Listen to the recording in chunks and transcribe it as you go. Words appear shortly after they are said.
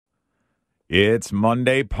It's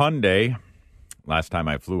Monday Pun Day. Last time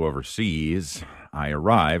I flew overseas, I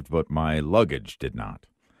arrived, but my luggage did not.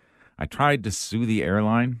 I tried to sue the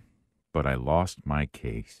airline, but I lost my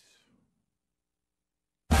case.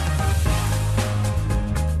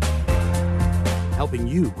 Helping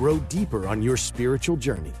you grow deeper on your spiritual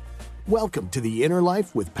journey. Welcome to The Inner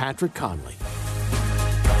Life with Patrick Conley.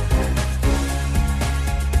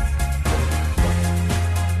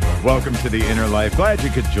 Welcome to The Inner Life. Glad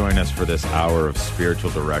you could join us for this hour of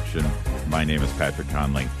spiritual direction. My name is Patrick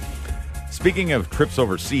Conley. Speaking of trips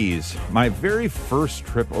overseas, my very first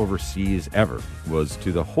trip overseas ever was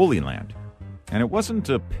to the Holy Land. And it wasn't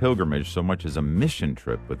a pilgrimage so much as a mission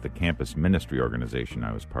trip with the campus ministry organization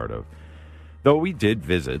I was part of. Though we did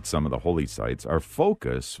visit some of the holy sites, our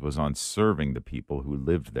focus was on serving the people who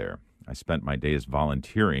lived there. I spent my days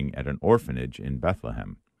volunteering at an orphanage in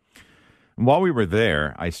Bethlehem. And while we were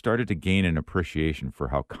there, I started to gain an appreciation for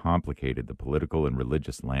how complicated the political and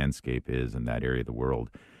religious landscape is in that area of the world.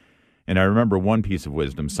 And I remember one piece of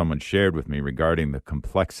wisdom someone shared with me regarding the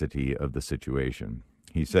complexity of the situation.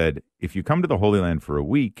 He said, if you come to the Holy Land for a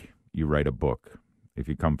week, you write a book. If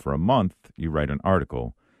you come for a month, you write an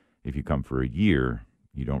article. If you come for a year,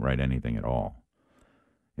 you don't write anything at all.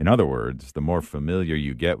 In other words, the more familiar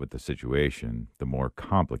you get with the situation, the more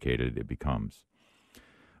complicated it becomes.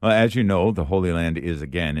 Well, as you know, the Holy Land is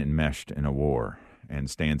again enmeshed in a war and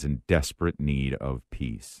stands in desperate need of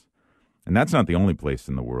peace. And that's not the only place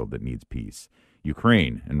in the world that needs peace.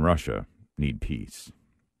 Ukraine and Russia need peace.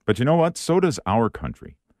 But you know what? So does our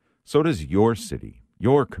country. So does your city,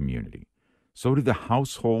 your community. So do the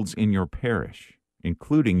households in your parish,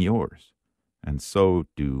 including yours. And so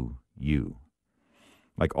do you.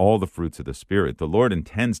 Like all the fruits of the Spirit, the Lord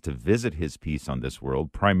intends to visit his peace on this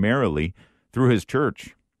world primarily through his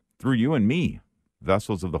church, through you and me,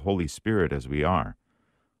 vessels of the Holy Spirit as we are.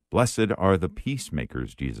 Blessed are the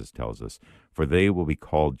peacemakers, Jesus tells us, for they will be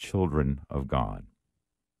called children of God.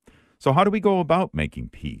 So how do we go about making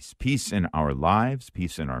peace? Peace in our lives,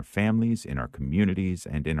 peace in our families, in our communities,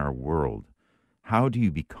 and in our world. How do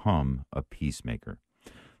you become a peacemaker?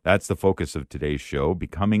 That's the focus of today's show,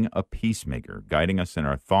 Becoming a Peacemaker. Guiding us in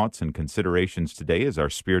our thoughts and considerations today is our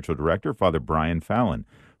spiritual director, Father Brian Fallon.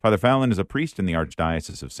 Father Fallon is a priest in the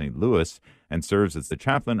Archdiocese of St. Louis and serves as the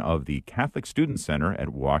chaplain of the Catholic Student Center at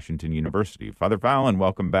Washington University. Father Fallon,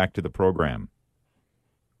 welcome back to the program.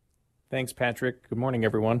 Thanks, Patrick. Good morning,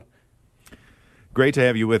 everyone. Great to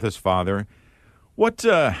have you with us, Father.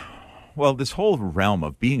 This whole realm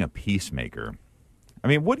of being a peacemaker, I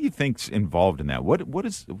mean, what do you think's involved in that? What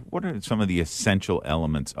are some of the essential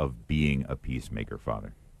elements of being a peacemaker,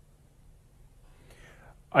 Father?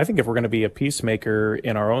 I think if we're going to be a peacemaker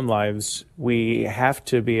in our own lives, we have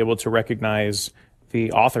to be able to recognize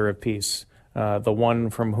the author of peace, the one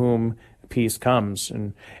from whom peace comes,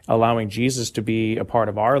 and allowing Jesus to be a part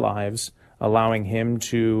of our lives, allowing him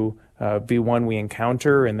to be one we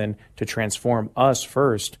encounter and then to transform us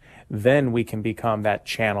first, then we can become that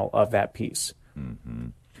channel of that peace. Mm-hmm.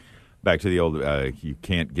 Back to the old, you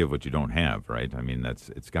can't give what you don't have, right? I mean,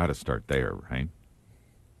 it's got to start there, right?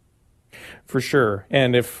 For sure.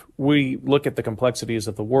 And if we look at the complexities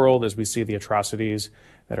of the world as we see the atrocities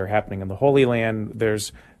that are happening in the Holy Land,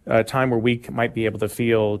 there's a time where we might be able to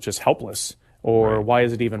feel just helpless, or right. Why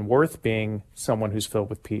is it even worth being someone who's filled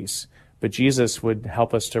with peace? But Jesus would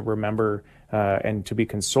help us to remember and to be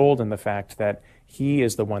consoled in the fact that he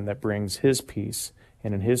is the one that brings his peace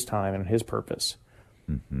and in his time and in his purpose.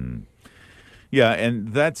 Mm-hmm. Yeah,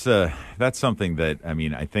 and that's something that, I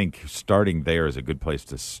mean, I think starting there is a good place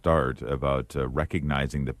to start about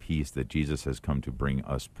recognizing the peace that Jesus has come to bring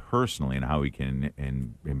us personally and how we can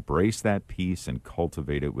embrace that peace and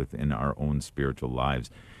cultivate it within our own spiritual lives.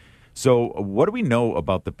 So what do we know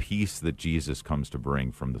about the peace that Jesus comes to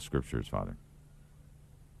bring from the Scriptures, Father?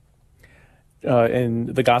 In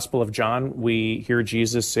the Gospel of John, we hear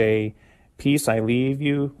Jesus say, "Peace I leave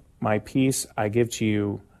you, my peace I give to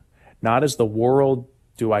you. Not as the world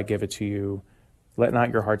do I give it to you. Let not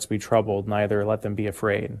your hearts be troubled, neither let them be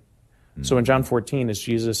afraid." Mm-hmm. So in John 14, as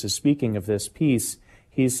Jesus is speaking of this peace,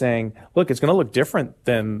 he's saying, look, it's going to look different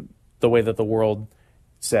than the way that the world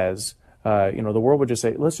says. The world would just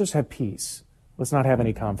say, let's just have peace. Let's not have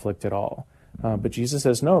any conflict at all. But Jesus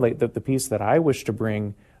says, no, that the peace that I wish to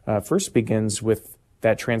bring first begins with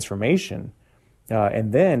that transformation.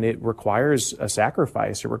 And then it requires a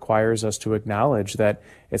sacrifice. It requires us to acknowledge that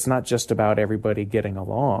it's not just about everybody getting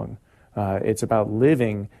along. It's about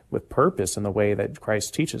living with purpose in the way that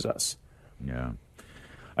Christ teaches us. Yeah.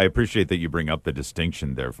 I appreciate that you bring up the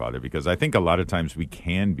distinction there, Father, because I think a lot of times we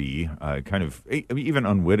can be kind of, even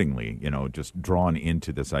unwittingly, just drawn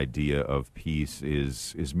into this idea of peace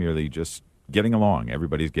is merely just getting along.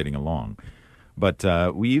 Everybody's getting along. But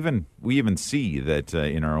we even see that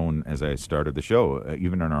in our own, as I started the show,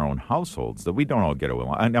 even in our own households, that we don't all get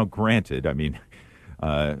along. Now, granted, I mean,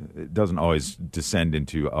 it doesn't always descend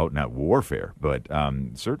into out-and-out warfare, but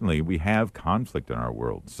certainly we have conflict in our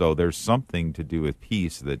world. So there's something to do with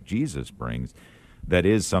peace that Jesus brings that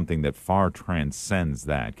is something that far transcends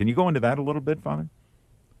that. Can you go into that a little bit, Father?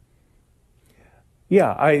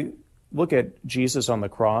 Yeah, I look at Jesus on the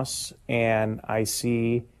cross, and I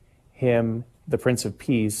see him, the Prince of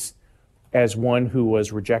Peace, as one who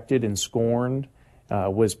was rejected and scorned,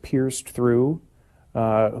 was pierced through,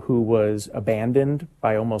 who was abandoned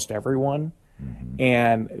by almost everyone. Mm-hmm.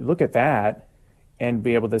 And look at that and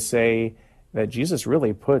be able to say that Jesus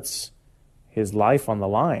really puts his life on the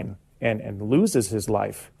line and loses his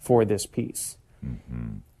life for this peace.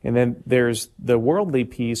 Mm-hmm. And then there's the worldly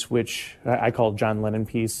peace, which I call John Lennon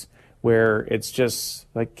peace, where it's just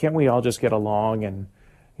like, can't we all just get along and,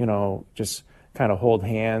 just kind of hold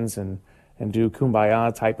hands and do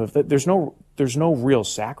kumbaya type of thing. There's no real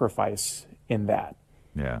sacrifice in that.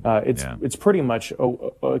 Yeah. It's pretty much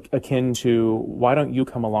akin to, why don't you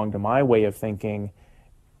come along to my way of thinking,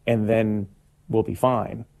 and then we'll be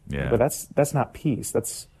fine. Yeah. But that's not peace.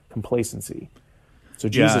 That's complacency. So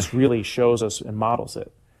Jesus really shows us and models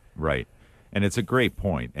it. Right. And it's a great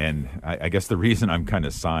point. And I guess the reason I'm kind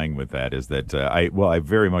of sighing with that is that I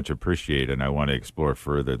very much appreciate and I want to explore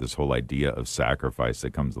further this whole idea of sacrifice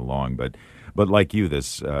that comes along. But like you,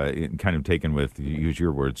 this kind of taken with, use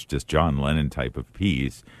your words, just John Lennon type of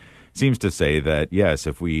peace, seems to say that, yes,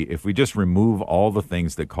 if we just remove all the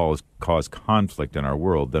things that cause conflict in our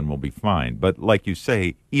world, then we'll be fine. But like you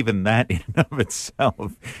say, even that in and of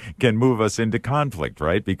itself can move us into conflict,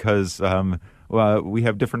 right? Because we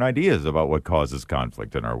have different ideas about what causes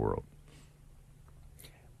conflict in our world.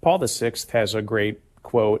 Paul VI has a great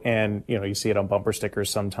quote, and you see it on bumper stickers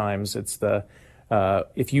sometimes. It's the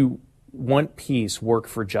if you want peace, work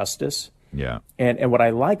for justice. Yeah. And what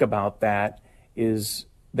I like about that is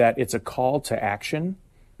that it's a call to action.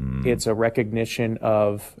 It's a recognition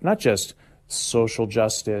of not just social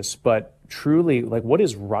justice, but truly, like, what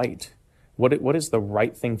is right? What is the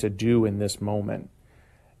right thing to do in this moment?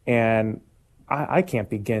 And I can't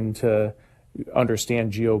begin to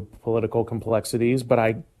understand geopolitical complexities, but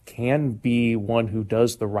I can be one who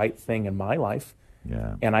does the right thing in my life.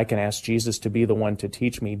 Yeah. And I can ask Jesus to be the one to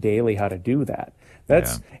teach me daily how to do that.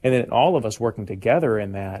 And then all of us working together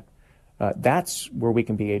in that, that's where we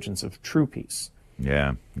can be agents of true peace.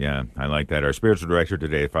 Yeah, I like that. Our spiritual director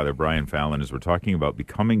today, Father Brian Fallon, as we're talking about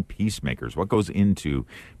becoming peacemakers. What goes into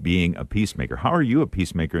being a peacemaker? How are you a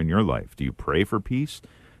peacemaker in your life? Do you pray for peace?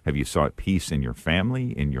 Have you sought peace in your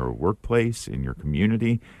family, in your workplace, in your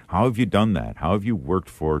community? How have you done that? How have you worked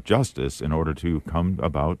for justice in order to come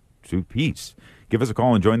about to peace? Give us a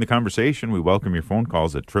call and join the conversation. We welcome your phone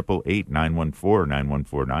calls at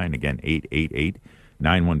 888-914-9149. Again,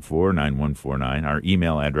 888-914-9149. Our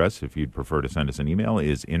email address, if you'd prefer to send us an email,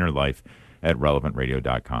 is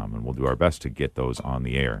innerlife@relevantradio.com, and we'll do our best to get those on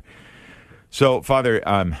the air. So, Father,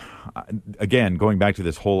 again, going back to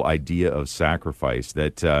this whole idea of sacrifice,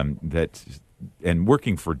 that and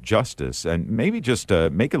working for justice, and maybe just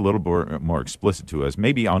make it a little more explicit to us,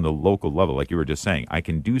 maybe on the local level, like you were just saying, I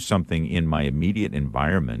can do something in my immediate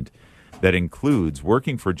environment that includes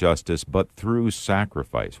working for justice, but through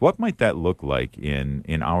sacrifice. What might that look like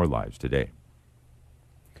in our lives today?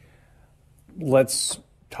 Let's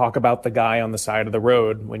talk about the guy on the side of the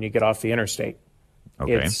road when you get off the interstate.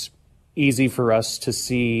 Okay. It's easy for us to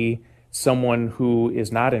see someone who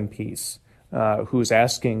is not in peace, who's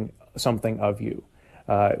asking something of you.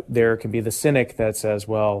 There can be the cynic that says,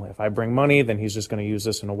 well, if I bring money, then he's just going to use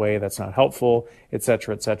this in a way that's not helpful, et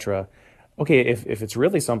cetera, et cetera. Okay, if it's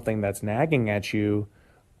really something that's nagging at you,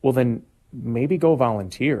 well, then maybe go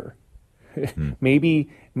volunteer. Maybe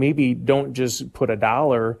don't just put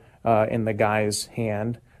 $1 in the guy's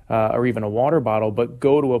hand or even a water bottle, but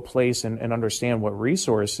go to a place and understand what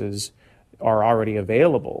resources are already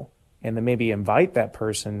available, and then maybe invite that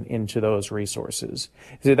person into those resources.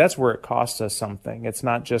 See, that's where it costs us something. It's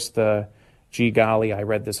not just the, gee golly, I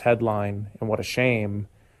read this headline and what a shame.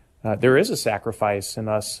 There is a sacrifice in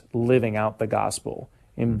us living out the gospel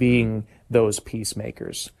and being those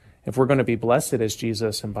peacemakers. If we're going to be blessed as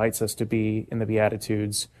Jesus invites us to be in the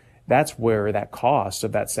Beatitudes, that's where that cost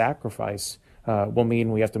of that sacrifice will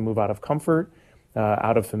mean we have to move out of comfort,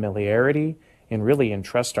 out of familiarity, and really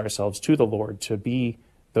entrust ourselves to the Lord to be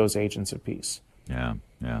those agents of peace. Yeah,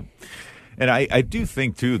 yeah. And I do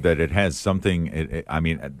think, too, that it has something, I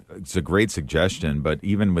mean, it's a great suggestion, but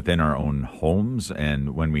even within our own homes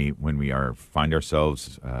and when we find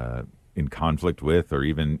ourselves in conflict with or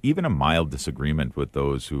even a mild disagreement with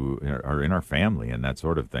those who are in our family and that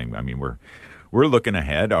sort of thing. I mean, we're looking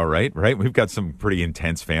ahead, all right? We've got some pretty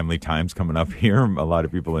intense family times coming up here. A lot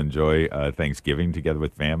of people enjoy Thanksgiving together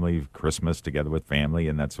with family, Christmas together with family,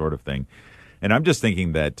 and that sort of thing. And I'm just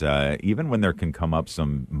thinking that even when there can come up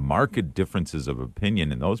some marked differences of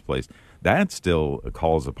opinion in those places, that still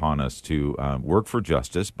calls upon us to work for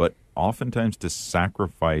justice, but oftentimes to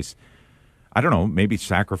sacrifice, I don't know, maybe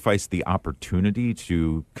sacrifice the opportunity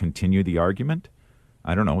to continue the argument.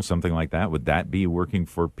 I don't know, something like that. Would that be working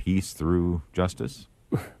for peace through justice?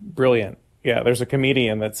 Brilliant. Yeah, there's a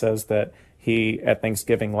comedian that says that he, at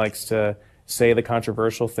Thanksgiving, likes to say the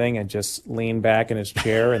controversial thing and just lean back in his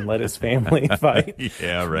chair and let his family fight.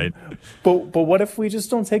 Yeah, right. But what if we just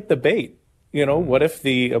don't take the bait? You know, what if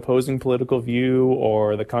the opposing political view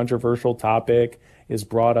or the controversial topic is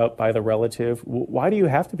brought up by the relative? Why do you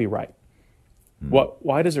have to be right?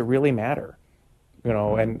 Why does it really matter? You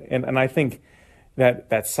know, and I think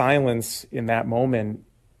that silence in that moment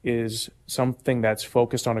is something that's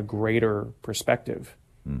focused on a greater perspective.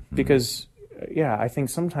 Because yeah, I think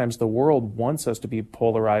sometimes the world wants us to be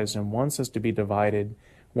polarized and wants us to be divided,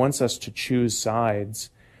 wants us to choose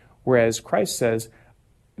sides, whereas Christ says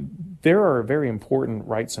there are very important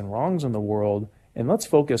rights and wrongs in the world, and let's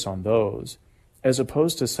focus on those, as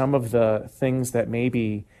opposed to some of the things that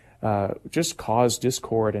maybe just cause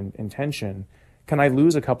discord and tension. Can I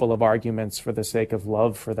lose a couple of arguments for the sake of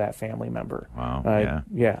love for that family member? Wow,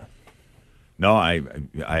 yeah. No, I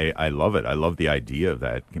love it. I love the idea of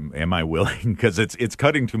that. Am I willing? Because it's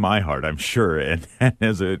cutting to my heart, I'm sure, and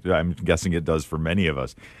I'm guessing it does for many of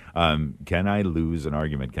us. Can I lose an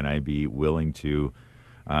argument? Can I be willing to,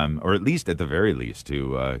 or at least at the very least,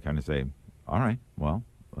 to kind of say, all right, well,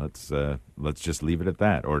 let's just leave it at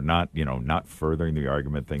that, or not furthering the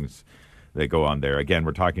argument. Things that go on there. Again,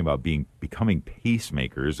 we're talking about becoming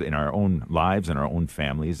peacemakers in our own lives and our own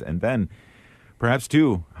families, and then perhaps,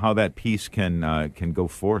 too, how that peace can go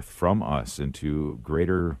forth from us into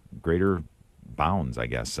greater bounds, I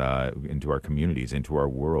guess, into our communities, into our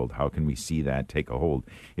world. How can we see that take a hold?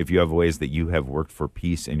 If you have ways that you have worked for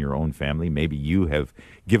peace in your own family, maybe you have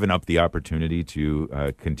given up the opportunity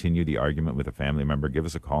to continue the argument with a family member, give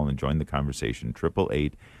us a call and join the conversation.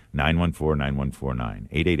 888-914-9149,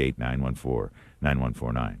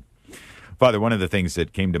 888-914-9149. Father, one of the things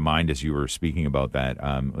that came to mind as you were speaking about that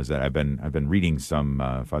was that I've been reading some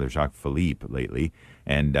Father Jacques Philippe lately,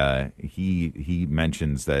 and he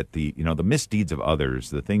mentions that the misdeeds of others,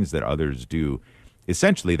 the things that others do,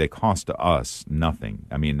 essentially they cost us nothing.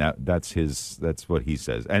 I mean that's what he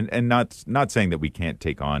says, and not saying that we can't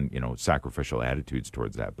take on sacrificial attitudes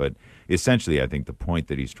towards that, but essentially I think the point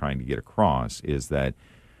that he's trying to get across is that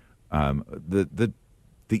the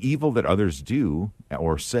evil that others do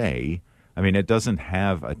or say, I mean, it doesn't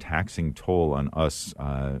have a taxing toll on us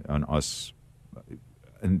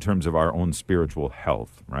in terms of our own spiritual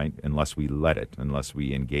health, right? Unless we let it, unless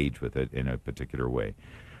we engage with it in a particular way.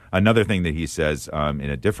 Another thing that he says in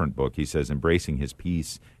a different book, he says, embracing his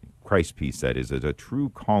peace, Christ's peace, that is a true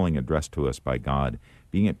calling addressed to us by God.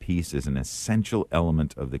 Being at peace is an essential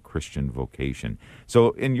element of the Christian vocation.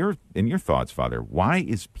 So in your thoughts, Father, why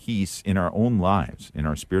is peace in our own lives, in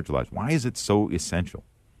our spiritual lives, why is it so essential?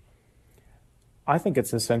 I think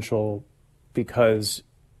it's essential because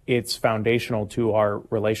it's foundational to our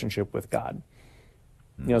relationship with God.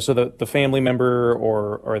 So the family member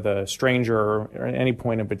or the stranger or at any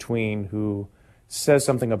point in between who says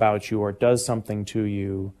something about you or does something to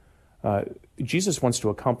you, Jesus wants to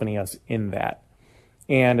accompany us in that.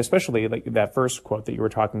 And especially like that first quote that you were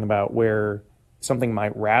talking about where something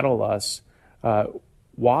might rattle us,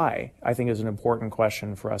 why, I think is an important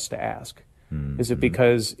question for us to ask. Is it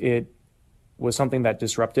because it was something that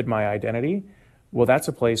disrupted my identity? Well, that's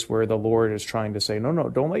a place where the Lord is trying to say, no,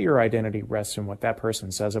 don't let your identity rest in what that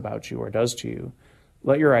person says about you or does to you.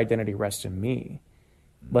 Let your identity rest in me.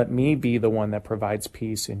 Let me be the one that provides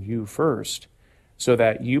peace in you first, so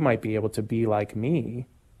that you might be able to be like me.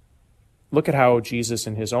 Look at how Jesus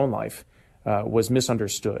in his own life was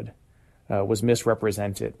misunderstood, was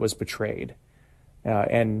misrepresented, was betrayed.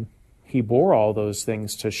 And he bore all those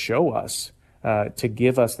things to show us, to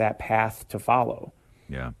give us that path to follow.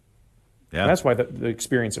 Yeah. And that's why the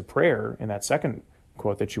experience of prayer in that second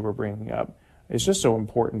quote that you were bringing up is just so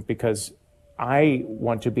important, because I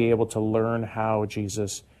want to be able to learn how,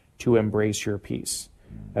 Jesus, to embrace your peace.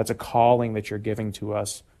 That's a calling that you're giving to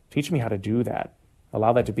us. Teach me how to do that.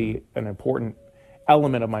 Allow that to be an important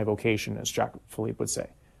element of my vocation, as Jacques Philippe would say.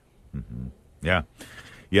 Mm-hmm. Yeah.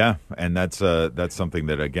 Yeah, and that's something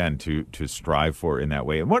that, again, to strive for in that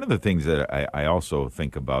way. And one of the things that I also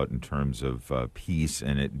think about in terms of peace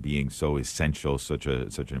and it being so essential, such an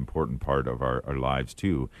important part of our lives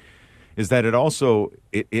too, is that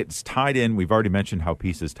it's tied in. We've already mentioned how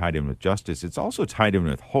peace is tied in with justice. It's also tied in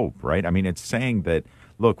with hope, right? I mean, it's saying that,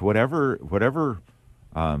 look, whatever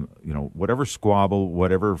squabble,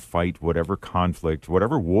 whatever fight, whatever conflict,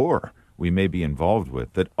 whatever war we may be involved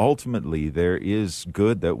with, that ultimately there is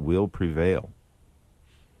good that will prevail.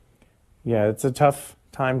 Yeah, it's a tough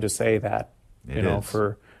time to say that.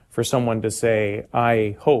 For someone to say,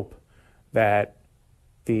 I hope that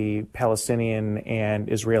the Palestinian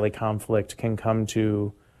and Israeli conflict can come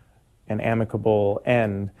to an amicable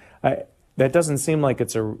end. That doesn't seem like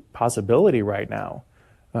it's a possibility right now,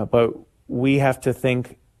 but we have to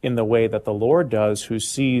think in the way that the Lord does, who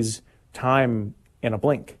sees time in a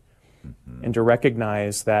blink. Mm-hmm. And to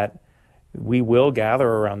recognize that we will gather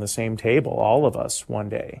around the same table, all of us, one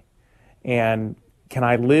day. And can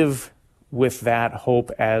I live with that hope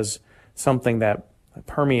as something that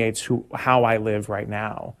permeates how I live right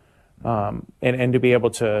now? And to be able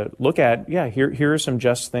to look at, here are some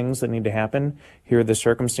just things that need to happen. Here are the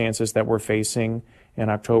circumstances that we're facing in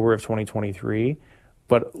October of 2023.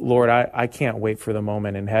 But Lord, I can't wait for the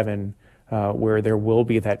moment in heaven where there will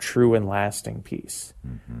be that true and lasting peace.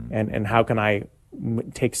 Mm-hmm. And how can I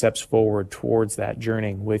take steps forward towards that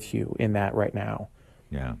journey with you in that right now?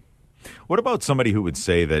 Yeah. What about somebody who would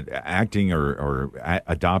say that acting or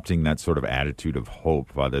adopting that sort of attitude of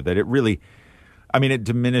hope, Father, that it really, it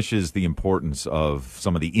diminishes the importance of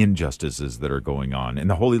some of the injustices that are going on in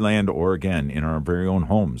the Holy Land or, again, in our very own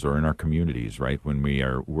homes or in our communities, right, when we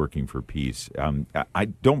are working for peace. I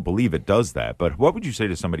don't believe it does that. But what would you say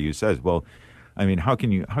to somebody who says, well, how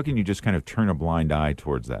can you just kind of turn a blind eye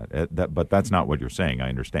towards that? But that's not what you're saying, I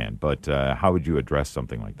understand. But how would you address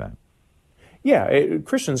something like that? Yeah,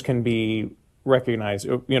 Christians can be recognized,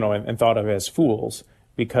 and thought of as fools,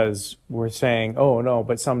 because we're saying, oh, no,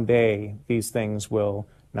 but someday these things will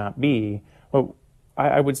not be. Well,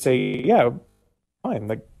 I would say, yeah,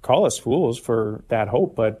 fine, call us fools for that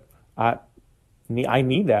hope, but I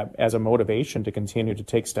need that as a motivation to continue to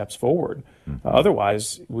take steps forward. Mm-hmm.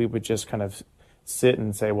 Otherwise, we would just kind of sit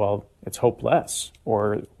and say, well, it's hopeless,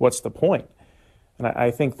 or what's the point? And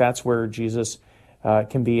I think that's where Jesus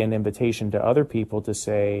can be an invitation to other people to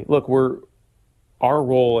say, look, our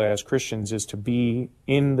role as Christians is to be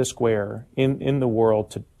in the square, in the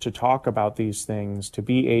world, to talk about these things, to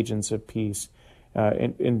be agents of peace,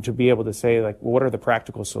 and to be able to say, what are the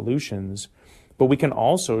practical solutions? But we can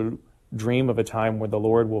also dream of a time where the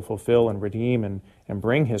Lord will fulfill and redeem and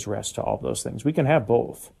bring his rest to all of those things. We can have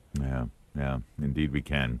both. Yeah, indeed we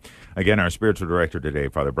can. Again, our spiritual director today,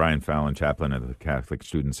 Father Brian Fallon, chaplain at the Catholic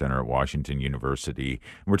Student Center at Washington University.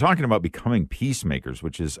 And we're talking about becoming peacemakers,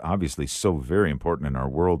 which is obviously so very important in our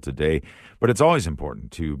world today. But it's always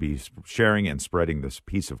important to be sharing and spreading this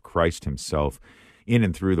peace of Christ himself in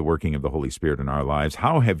and through the working of the Holy Spirit in our lives.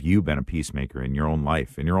 How have you been a peacemaker in your own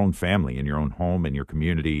life, in your own family, in your own home, in your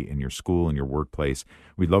community, in your school, in your workplace?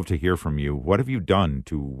 We'd love to hear from you. What have you done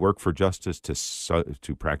to work for justice,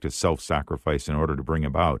 to practice self-sacrifice in order to bring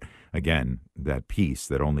about, again, that peace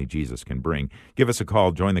that only Jesus can bring? Give us a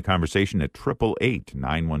call. Join the conversation at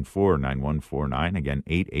 888-914-9149. Again,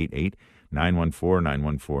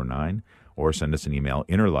 888-914-9149. Or send us an email,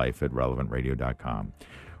 innerlife@relevantradio.com.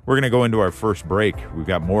 We're going to go into our first break. We've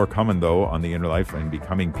got more coming, though, on the Inner Life and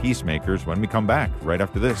Becoming Peacemakers when we come back right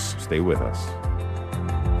after this. Stay with us.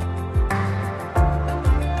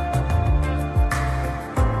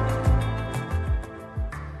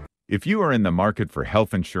 If you are in the market for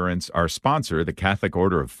health insurance, our sponsor, the Catholic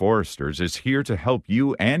Order of Foresters, is here to help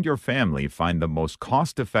you and your family find the most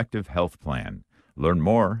cost-effective health plan. Learn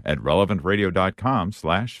more at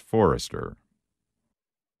relevantradio.com/forester.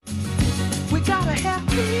 We gotta have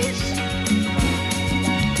peace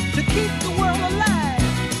to keep the world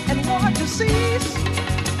alive and war to cease.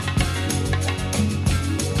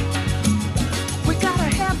 We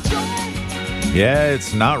gotta have joy. Yeah,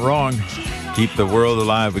 it's not wrong. Keep the world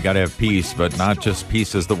alive. We got to have peace, but not just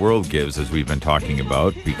peace as the world gives, as we've been talking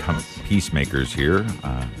about. Become peacemakers here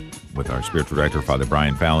with our spiritual director, Father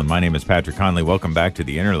Brian Fallon. My name is Patrick Conley. Welcome back to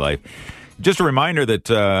the Inner Life. Just a reminder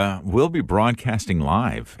that we'll be broadcasting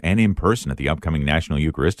live and in person at the upcoming National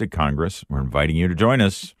Eucharistic Congress. We're inviting you to join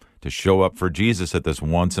us to show up for Jesus at this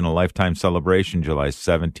once-in-a-lifetime celebration, July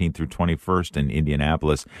 17th through 21st in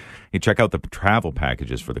Indianapolis. You check out the travel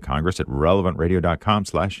packages for the Congress at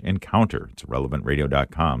relevantradio.com/encounter. It's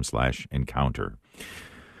relevantradio.com/encounter.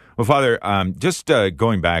 Well, Father, just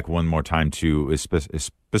going back one more time to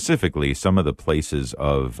specifically some of the places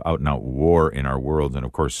of out-and-out war in our world, and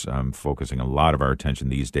of course focusing a lot of our attention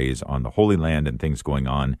these days on the Holy Land and things going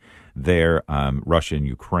on there. Russia and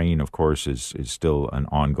Ukraine, of course, is still an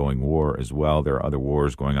ongoing war as well. There are other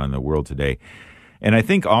wars going on in the world today. And I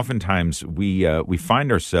think oftentimes we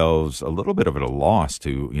find ourselves a little bit of at a loss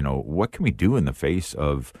to, what can we do in the face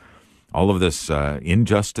of all of this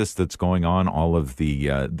injustice that's going on, all of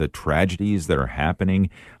the tragedies that are happening.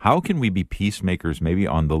 How can we be peacemakers maybe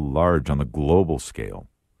on the global scale?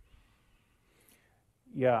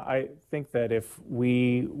 Yeah, I think that if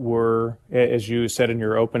we were, as you said in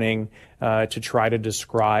your opening, to try to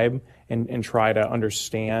describe and try to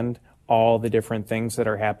understand all the different things that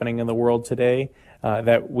are happening in the world today,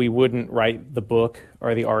 that we wouldn't write the book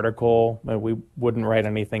or the article, we wouldn't write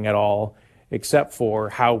anything at all, except for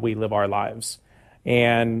how we live our lives.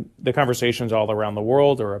 And the conversations all around the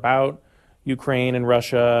world are about Ukraine and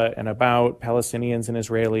Russia and about Palestinians and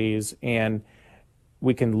Israelis. And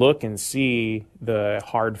we can look and see the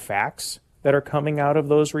hard facts that are coming out of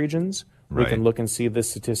those regions. Right. We can look and see the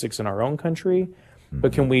statistics in our own country. Mm-hmm.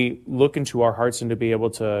 But can we look into our hearts and to be able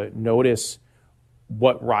to notice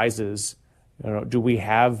what rises? Do we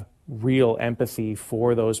have real empathy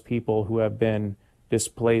for those people who have been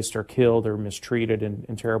displaced or killed or mistreated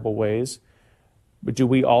in terrible ways? But do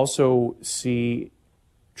we also see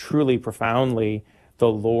truly profoundly the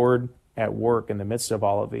Lord at work in the midst of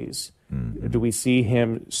all of these? Mm-hmm. Do we see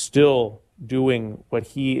him still doing what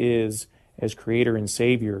he is as creator and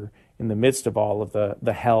savior in the midst of all of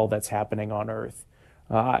the hell that's happening on earth?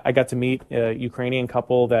 I got to meet a Ukrainian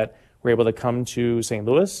couple that were able to come to St.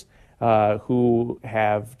 Louis who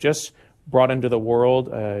have just brought into the world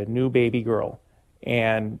a new baby girl.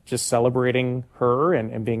 And just celebrating her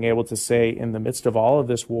and being able to say, in the midst of all of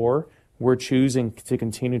this war, we're choosing to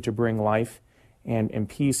continue to bring life and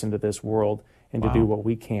peace into this world and to do what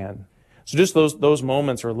we can. So just those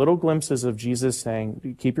moments are little glimpses of Jesus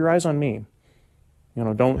saying, keep your eyes on me.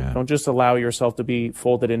 Don't just allow yourself to be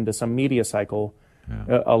folded into some media cycle.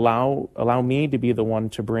 Yeah. Allow me to be the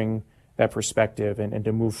one to bring that perspective and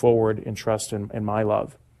to move forward in trust in my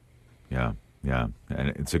love. Yeah. Yeah, and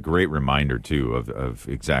it's a great reminder too of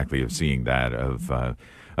seeing that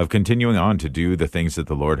of continuing on to do the things that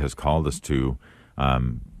the Lord has called us to,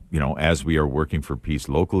 as we are working for peace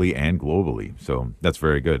locally and globally. So that's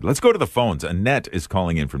very good. Let's go to the phones. Annette is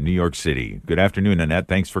calling in from New York City. Good afternoon, Annette.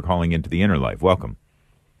 Thanks for calling into the Inner Life. Welcome.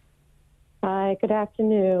 Hi. Good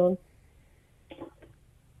afternoon.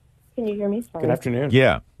 Can you hear me? Sorry. Good afternoon.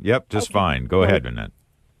 Yeah. Yep. Just fine. Go ahead, Annette.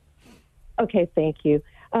 Okay. Thank you.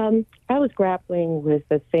 I was grappling with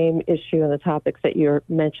the same issue and the topics that you're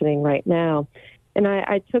mentioning right now. And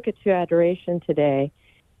I took it to adoration today.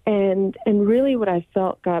 And really what I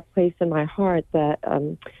felt God placed in my heart that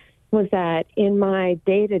was that in my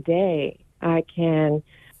day-to-day, I can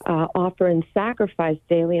offer and sacrifice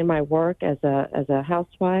daily in my work as a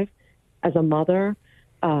housewife, as a mother.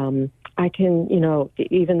 I can,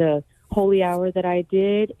 even the holy hour that I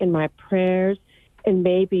did in my prayers, and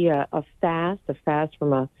maybe a fast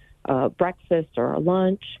from a breakfast or a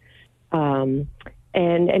lunch, and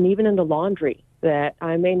even in the laundry that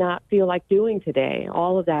I may not feel like doing today.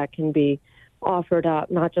 All of that can be offered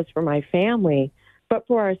up, not just for my family, but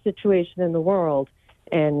for our situation in the world.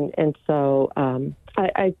 And so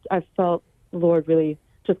I felt the Lord really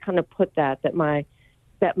just kind of put that my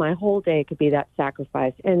whole day could be that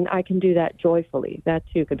sacrifice, and I can do that joyfully. That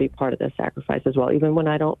too could be part of the sacrifice as well, even when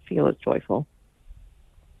I don't feel as joyful.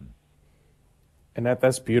 And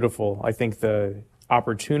that's beautiful. I think the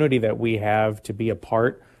opportunity that we have to be a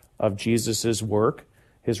part of Jesus's work,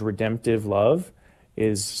 his redemptive love,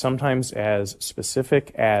 is sometimes as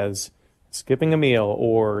specific as skipping a meal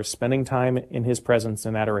or spending time in his presence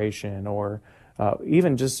in adoration, or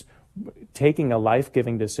even just taking a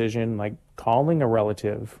life-giving decision like calling a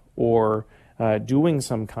relative or doing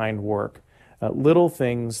some kind work. Little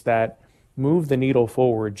things that move the needle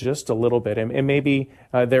forward just a little bit. And maybe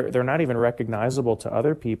they're not even recognizable to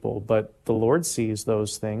other people, but the Lord sees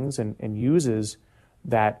those things and uses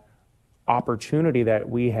that opportunity that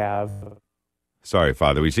we have. Sorry,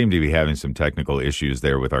 Father, we seem to be having some technical issues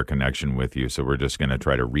there with our connection with you, so we're just going to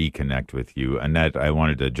try to reconnect with you. Annette, I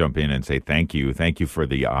wanted to jump in and say thank you. Thank you for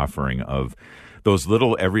the offering of those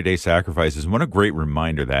little everyday sacrifices. And what a great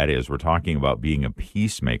reminder that is. We're talking about being a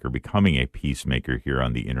peacemaker, becoming a peacemaker here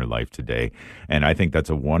on the Inner Life today. And I think that's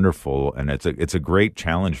a wonderful, and it's a great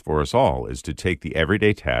challenge for us all, is to take the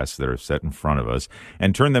everyday tasks that are set in front of us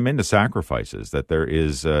and turn them into sacrifices. That there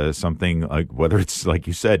is something, like, whether it's, like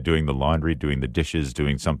you said, doing the laundry, doing the dishes,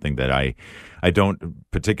 doing something that I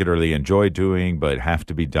don't particularly enjoy doing, but have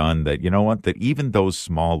to be done, that, you know what, that even those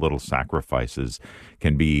small little sacrifices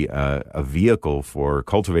can be a vehicle for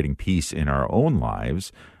cultivating peace in our own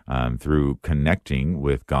lives, through connecting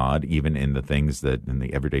with God, even in the things that, in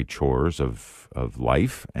the everyday chores of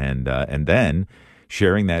life, and then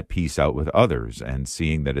sharing that peace out with others and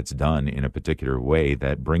seeing that it's done in a particular way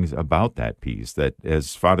that brings about that peace that,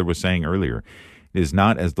 as Father was saying earlier, is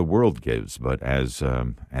not as the world gives, but as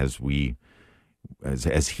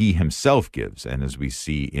he himself gives, and as we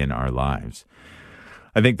see in our lives.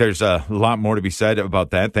 I think there's a lot more to be said about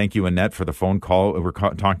that. Thank you, Annette, for the phone call. We're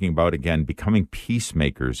talking about, again, becoming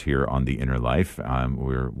peacemakers here on The Inner Life.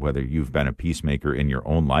 Whether you've been a peacemaker in your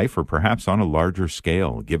own life or perhaps on a larger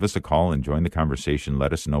scale, give us a call and join the conversation.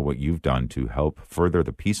 Let us know what you've done to help further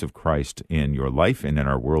the peace of Christ in your life and in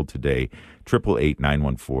our world today.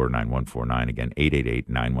 888-914-9149. Again,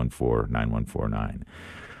 888-914-9149.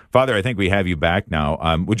 Father, I think we have you back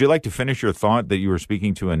now. Would you like to finish your thought that you were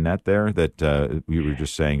speaking to Annette there, that you were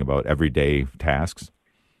just saying about everyday tasks?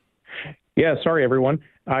 Yeah, sorry, everyone.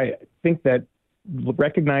 I think that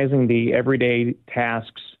recognizing the everyday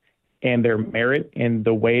tasks and their merit and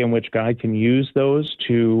the way in which God can use those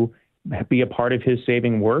to be a part of his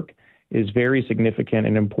saving work is very significant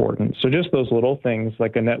and important. So just those little things,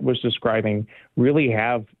 like Annette was describing, really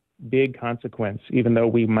have big consequence, even though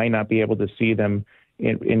we might not be able to see them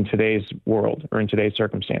in today's world or in today's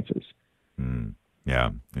circumstances. Yeah,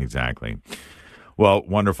 exactly. Well,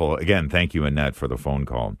 wonderful. Again, thank you, Annette, for the phone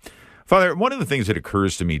call. Father, one of the things that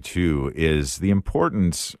occurs to me, too, is the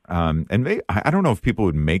importance, and I don't know if people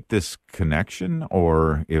would make this connection,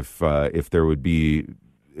 or if there would be,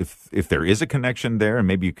 if there is a connection there, and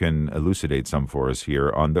maybe you can elucidate some for us here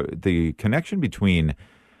on the connection between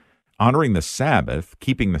honoring the Sabbath,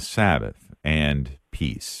 keeping the Sabbath, and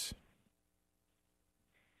peace.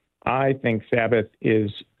 I think Sabbath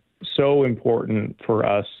is so important for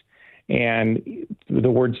us. And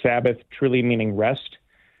the word Sabbath truly meaning rest,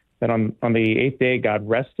 that on the eighth day, God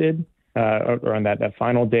rested, or on that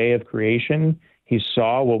final day of creation, he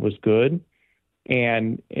saw what was good.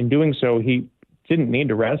 And in doing so, he didn't need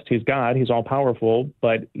to rest. He's God, he's all powerful,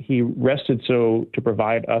 but he rested so to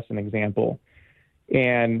provide us an example.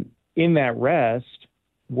 And in that rest,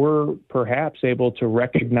 we're perhaps able to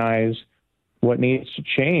recognize what needs to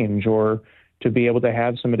change, or to be able to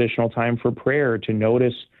have some additional time for prayer, to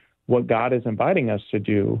notice what God is inviting us to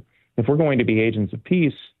do. If we're going to be agents of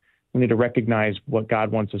peace, we need to recognize what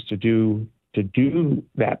God wants us to do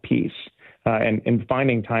that peace. And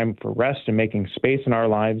finding time for rest and making space in our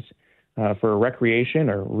lives for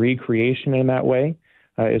recreation or recreation in that way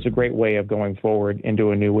is a great way of going forward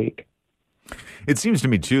into a new week. It seems to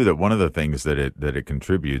me, too, that one of the things that it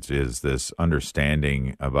contributes is this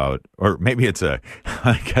understanding about, or maybe I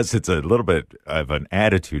guess it's a little bit of an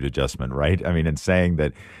attitude adjustment, right? I mean, in saying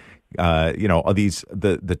that,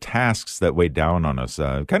 the tasks that weigh down on us,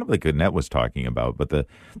 kind of like Annette was talking about, but the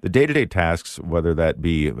day-to-day tasks, whether that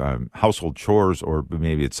be household chores, or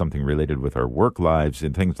maybe it's something related with our work lives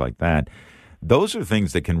and things like that, those are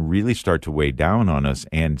things that can really start to weigh down on us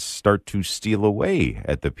and start to steal away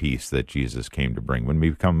at the peace that Jesus came to bring. When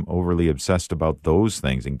we become overly obsessed about those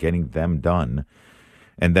things and getting them done,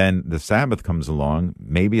 and then the Sabbath comes along,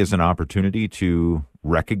 maybe as an opportunity to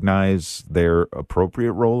recognize their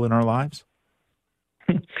appropriate role in our lives.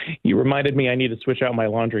 You reminded me I need to switch out my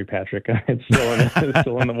laundry, Patrick. It's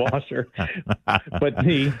still in the washer.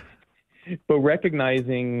 But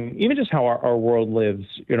recognizing even just how our world lives,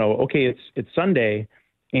 okay, it's Sunday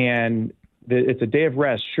and it's a day of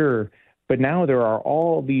rest, sure, but now there are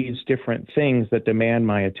all these different things that demand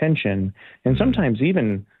my attention, and sometimes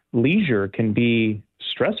even leisure can be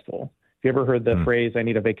stressful. Have you ever heard the phrase, I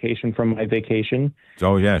need a vacation from my vacation?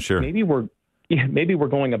 Oh, yeah, sure. Maybe we're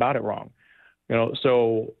going about it wrong.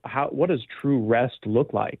 So what does true rest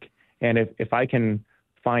look like? And if I can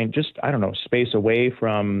find just, space away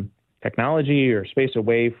from technology, or space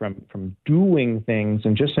away from doing things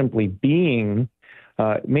and just simply being,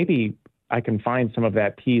 maybe I can find some of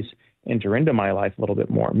that peace enter into my life a little bit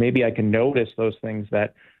more. Maybe I can notice those things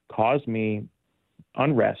that cause me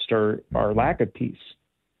unrest or lack of peace.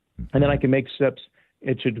 And then I can make steps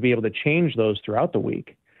to be able to change those throughout the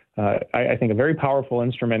week. I think a very powerful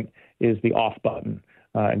instrument is the off button,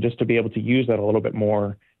 and just to be able to use that a little bit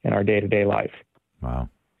more in our day-to-day life. Wow.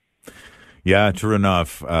 Yeah, true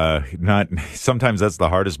enough. Not sometimes that's the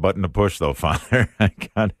hardest button to push, though, Father. I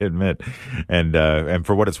gotta admit, and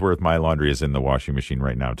for what it's worth, my laundry is in the washing machine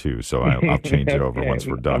right now too. So I'll change it over once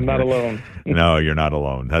we're done. I'm not alone. No, you're not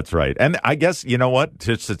alone. That's right. And I guess you know what,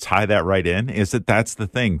 just to tie that right in, is that's the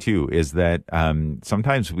thing too. Is that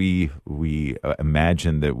sometimes we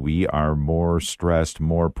imagine that we are more stressed,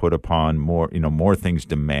 more put upon, more things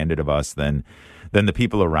demanded of us than the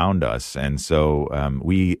people around us. And so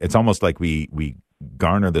it's almost like we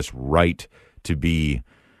garner this right to be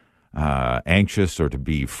anxious or to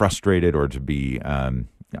be frustrated or to be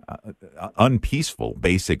unpeaceful,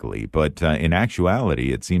 basically. But in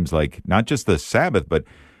actuality, it seems like not just the Sabbath, but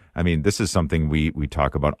I mean, this is something we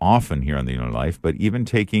talk about often here on The Inner Life, but even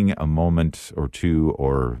taking a moment or two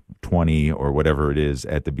or 20 or whatever it is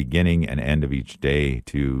at the beginning and end of each day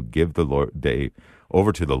to give the day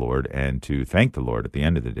over to the Lord and to thank the Lord at the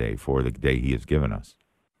end of the day for the day He has given us.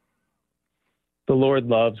 The Lord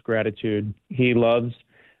loves gratitude. He loves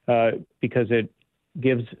because it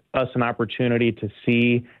gives us an opportunity to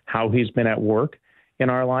see how He's been at work in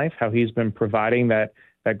our life, how He's been providing that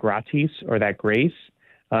gratis or that grace,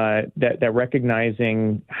 that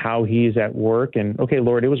recognizing how He's at work. And, okay,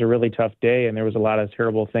 Lord, it was a really tough day and there was a lot of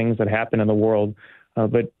terrible things that happened in the world.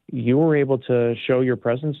 But you were able to show your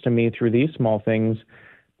presence to me through these small things.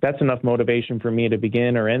 That's enough motivation for me to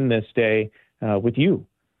begin or end this day with you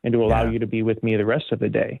and to allow you to be with me the rest of the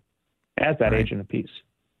day as that agent of peace.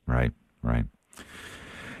 Right.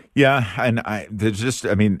 Yeah, and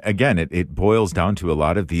again, it boils down to a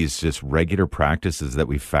lot of these just regular practices that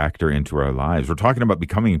we factor into our lives. We're talking about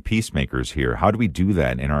becoming peacemakers here. How do we do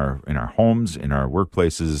that in our homes, in our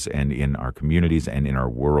workplaces, and in our communities and in our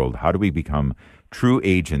world? How do we become true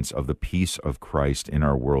agents of the peace of Christ in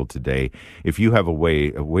our world today? If you have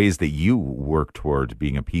ways that you work toward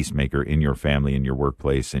being a peacemaker in your family, in your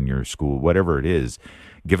workplace, in your school, whatever it is,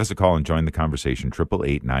 give us a call and join the conversation.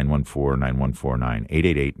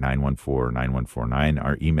 888-914-9149, 888-914-9149.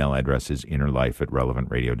 Our email address is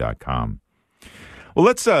innerlife@relevantradio.com. Well,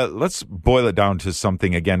 let's boil it down to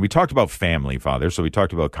something again. We talked about family, Father, so we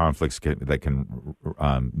talked about conflicts that can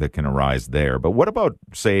arise there. But what about,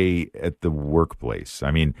 say, at the workplace?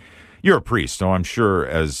 I mean, you're a priest, so I'm sure,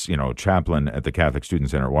 as chaplain at the Catholic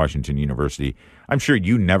Student Center at Washington University, I'm sure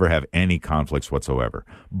you never have any conflicts whatsoever.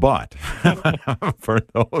 But for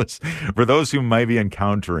those who might be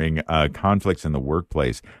encountering conflicts in the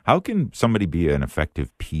workplace, how can somebody be an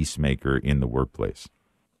effective peacemaker in the workplace?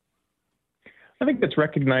 I think it's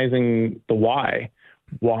recognizing the why.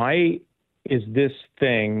 Why is this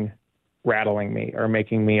thing rattling me or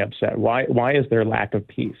making me upset? Why is there lack of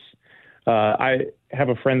peace? I have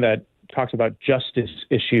a friend that talks about justice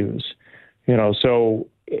issues. So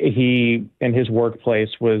he in his workplace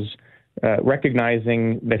was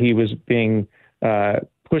recognizing that he was being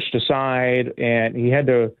pushed aside, and he had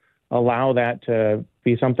to allow that to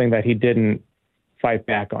be something that he didn't fight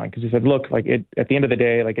back on, because he said, look, at the end of the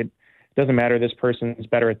day, it doesn't matter. This person's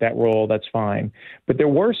better at that role. That's fine. But there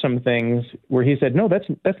were some things where he said, no,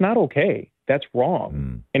 that's not okay. That's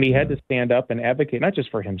wrong. And he had to stand up and advocate, not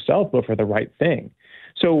just for himself, but for the right thing.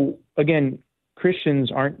 So again,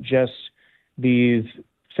 Christians aren't just these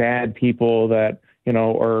sad people that,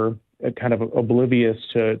 are kind of oblivious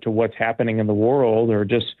to what's happening in the world, or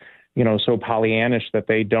just, so Pollyannish that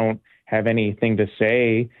they don't have anything to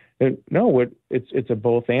say. No, it's a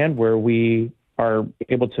both and, where we are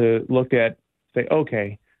able to look at, say,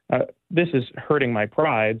 okay, this is hurting my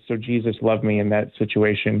pride, so Jesus loved me in that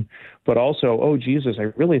situation. But also, oh, Jesus,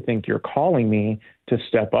 I really think you're calling me to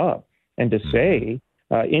step up and to say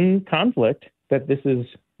in conflict that this is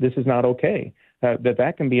not okay,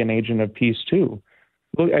 that can be an agent of peace too.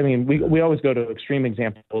 Look, I mean, we always go to extreme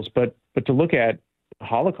examples, but to look at the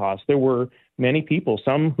Holocaust, there were many people,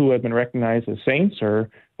 some who have been recognized as saints, or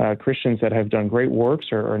Christians that have done great works,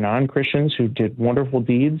 or non-Christians who did wonderful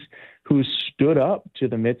deeds, who stood up to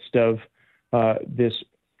the midst of this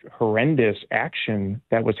horrendous action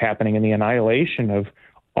that was happening in the annihilation of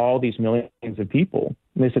all these millions of people.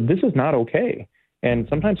 And they said, this is not okay. And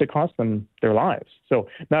sometimes it cost them their lives. So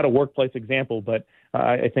not a workplace example, but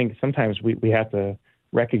I think sometimes we have to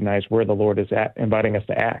recognize where the Lord is inviting us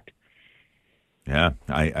to act. Yeah,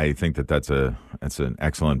 I think that's an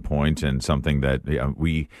excellent point, and something that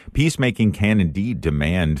peacemaking can indeed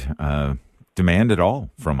demand demand it all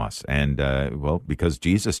from us. And, because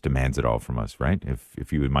Jesus demands it all from us, right?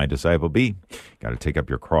 If you would my disciple be, got to take up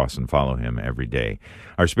your cross and follow him every day.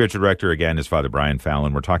 Our spiritual director, again, is Father Brian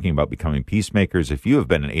Fallon. We're talking about becoming peacemakers. If you have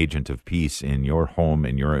been an agent of peace in your home,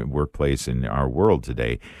 in your workplace, in our world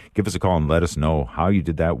today, give us a call and let us know how you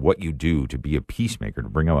did that, what you do to be a peacemaker, to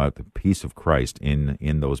bring about the peace of Christ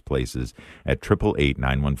in those places at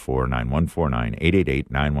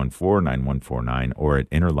 888-914-9149, 888-914-9149, or at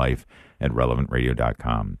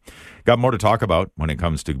innerlife@relevantradio.com. Got more to talk about when it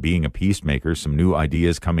comes to being a peacemaker. Some new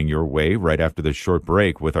ideas coming your way right after this short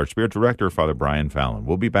break with our spiritual director, Father Brian Fallon.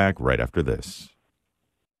 We'll be back right after this.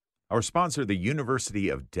 Our sponsor, the University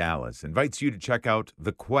of Dallas, invites you to check out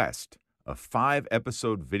The Quest, a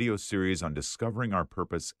 5-episode video series on discovering our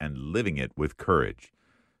purpose and living it with courage.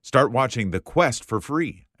 Start watching The Quest for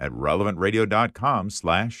free at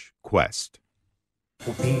relevantradio.com/quest.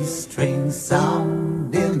 Peace train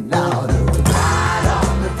sounding louder. Ride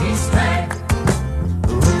on the peace train.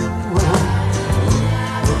 Ooh,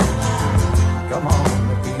 come on,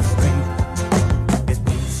 the peace train. It's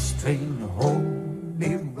peace train,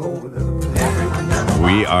 holy roller. Everyone knows.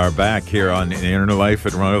 We are back here on Inner Life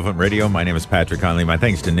at Relevant Radio. My name is Patrick Conley. My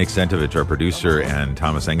thanks to Nick Sentovich, our producer, and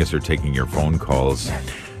Thomas Angus are taking your phone calls.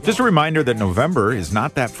 Just a reminder that November is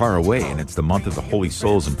not that far away, and it's the month of the holy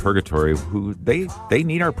souls in purgatory who they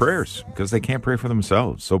need our prayers because they can't pray for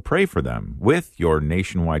themselves. So pray for them with your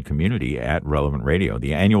nationwide community at Relevant Radio.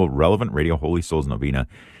 The annual Relevant Radio Holy Souls Novena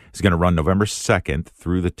is going to run November 2nd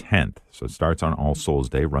through the 10th. So it starts on All Souls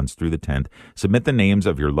Day, runs through the 10th. Submit the names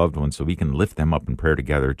of your loved ones so we can lift them up in prayer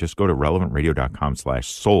together. Just go to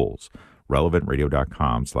relevantradio.com/souls.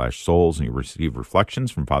 relevantradio.com/souls, and you receive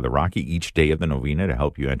reflections from Father Rocky each day of the novena to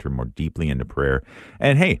help you enter more deeply into prayer.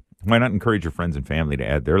 And hey, why not encourage your friends and family to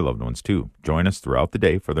add their loved ones too? Join us throughout the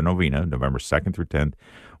day for the novena, November 2nd through 10th.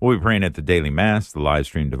 We'll be praying at the Daily Mass, the live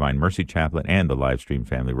stream Divine Mercy Chaplet, and the live stream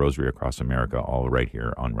Family Rosary across America, all right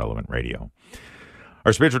here on Relevant Radio.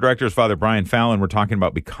 Our spiritual director is Father Brian Fallon. We're talking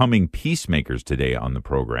about becoming peacemakers today on the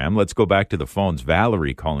program. Let's go back to the phones.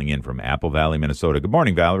 Valerie calling in from Apple Valley, Minnesota. Good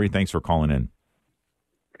morning, Valerie. Thanks for calling in.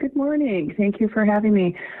 Good morning. Thank you for having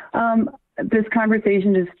me. This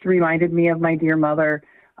conversation just reminded me of my dear mother.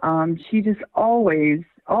 She just always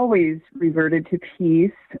reverted to peace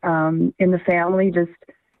in the family. Just,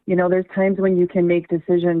 there's times when you can make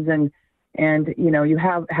decisions and you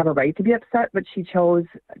have a right to be upset, but she chose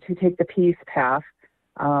to take the peace path.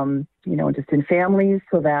 Just in families,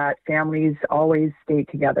 so that families always stayed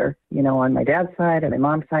together, on my dad's side and my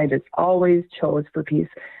mom's side, just always chose for peace.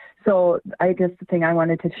 So I guess the thing I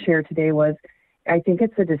wanted to share today was, I think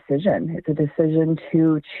it's a decision. It's a decision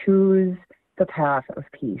to choose the path of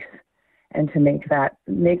peace and to make that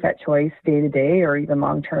choice day to day or even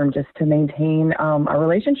long term, just to maintain our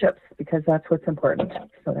relationships, because that's what's important.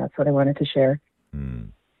 So that's what I wanted to share.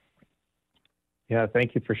 Mm. Yeah,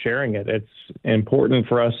 thank you for sharing it. It's important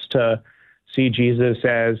for us to see Jesus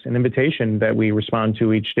as an invitation that we respond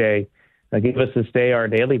to each day. Give us this day our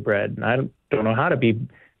daily bread. And I don't know how to be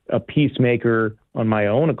a peacemaker on my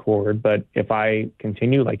own accord, but if I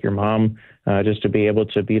continue like your mom, just to be able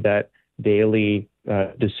to be that daily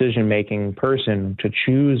decision-making person to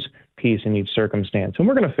choose peace in each circumstance. And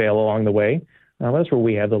we're going to fail along the way. That's where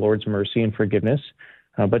we have the Lord's mercy and forgiveness.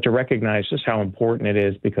 But to recognize just how important it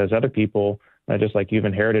is, because other people, just like you've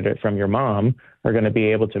inherited it from your mom, are going to be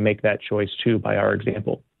able to make that choice too by our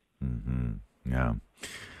example. Mm-hmm. Yeah.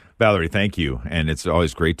 Valerie, thank you. And it's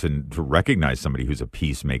always great to recognize somebody who's a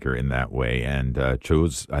peacemaker in that way and I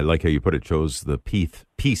like how you put it, chose the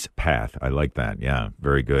peace path. I like that. Yeah,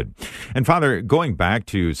 very good. And Father, going back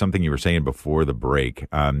to something you were saying before the break,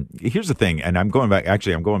 here's the thing, and I'm going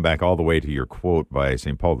back all the way to your quote by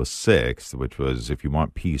St. Paul VI, which was, if you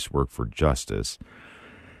want peace, work for justice.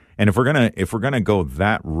 And if we're gonna go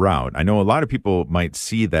that route, I know a lot of people might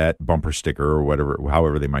see that bumper sticker or whatever,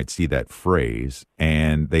 however they might see that phrase,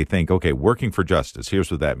 and they think, okay, working for justice.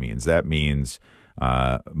 Here's what that means. That means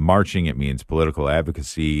marching. It means political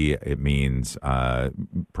advocacy. It means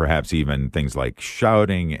perhaps even things like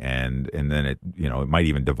shouting, and then it might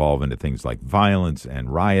even devolve into things like violence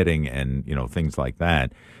and rioting and things like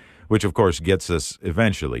that, which of course gets us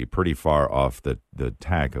eventually pretty far off the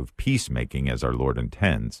tack of peacemaking as our Lord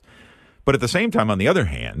intends. But at the same time, on the other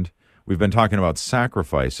hand, we've been talking about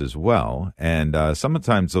sacrifice as well. And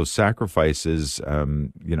sometimes those sacrifices,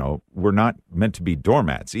 we're not meant to be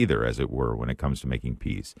doormats either, as it were, when it comes to making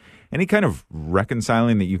peace. Any kind of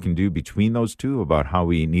reconciling that you can do between those two about how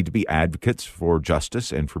we need to be advocates for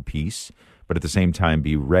justice and for peace, but at the same time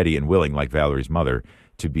be ready and willing, like Valerie's mother,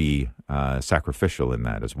 to be sacrificial in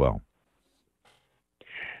that as well.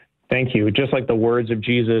 Thank you. Just like the words of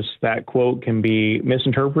Jesus, that quote can be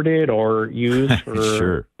misinterpreted or used for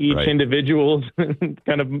Sure, each right. individual's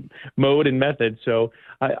kind of mode and method. So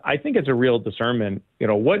I think it's a real discernment.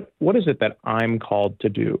 What is it that I'm called to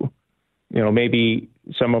do? Maybe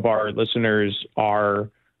some of our listeners are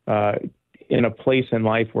in a place in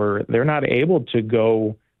life where they're not able to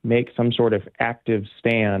go make some sort of active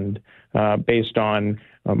stand based on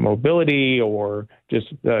mobility or just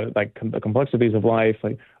the complexities of life.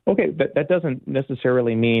 Like, okay, that doesn't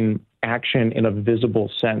necessarily mean action in a visible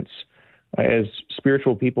sense. As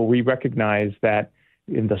spiritual people, we recognize that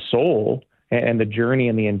in the soul and the journey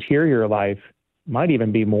in the interior life might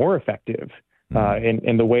even be more effective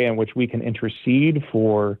in the way in which we can intercede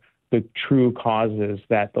for the true causes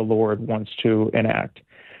that the Lord wants to enact.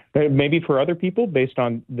 Maybe for other people, based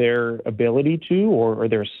on their ability to or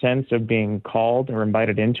their sense of being called or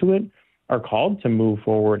invited into it, are called to move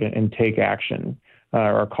forward and take action,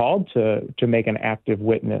 are called to make an active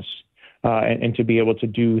witness and to be able to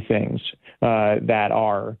do things that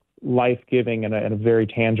are life-giving in a very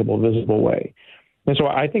tangible, visible way. And so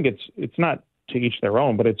I think it's not to each their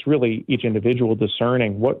own, but it's really each individual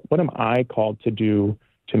discerning what am I called to do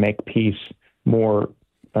to make peace more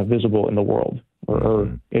visible in the world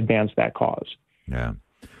or advance that cause. Yeah.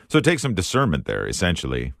 So it takes some discernment there,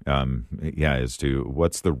 essentially, as to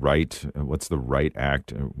what's the right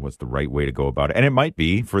act, what's the right way to go about it. And it might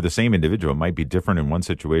be, for the same individual, it might be different in one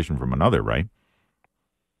situation from another, right?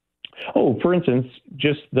 Oh, for instance,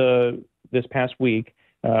 just this past week,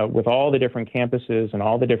 with all the different campuses and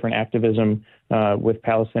all the different activism with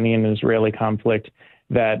Palestinian and Israeli conflict,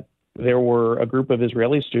 that there were a group of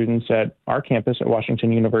Israeli students at our campus at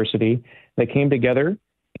Washington University that came together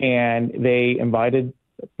and they invited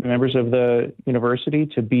members of the university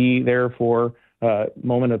to be there for a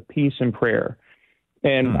moment of peace and prayer.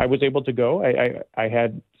 And I was able to go. I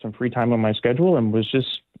had some free time on my schedule and was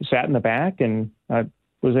just sat in the back and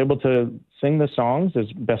was able to sing the songs as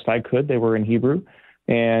best I could. They were in Hebrew.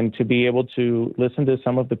 And to be able to listen to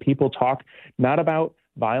some of the people talk, not about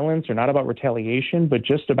violence or not about retaliation, but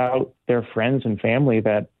just about their friends and family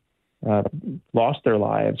that lost their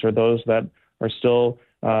lives or those that are still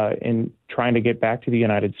in trying to get back to the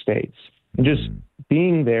United States. And just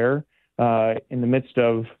being there in the midst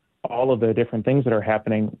of all of the different things that are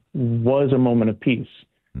happening was a moment of peace,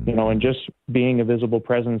 and just being a visible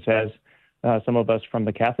presence as some of us from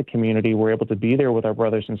the Catholic community were able to be there with our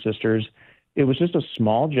brothers and sisters. It was just a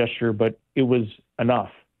small gesture, but it was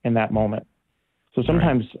enough in that moment. So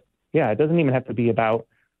sometimes, it doesn't even have to be about,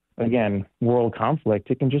 again, world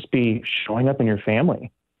conflict. It can just be showing up in your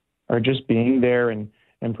family or just being there and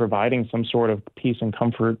providing some sort of peace and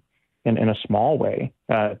comfort in a small way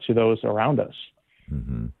to those around us.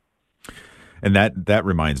 Mm-hmm. And that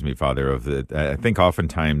reminds me, Father, of that. I think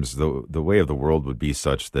oftentimes the way of the world would be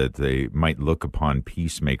such that they might look upon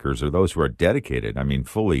peacemakers or those who are dedicated,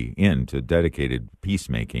 fully into dedicated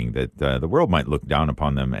peacemaking, that the world might look down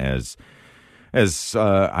upon them as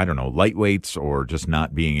I don't know, lightweights or just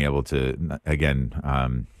not being able to,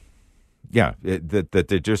 again, they're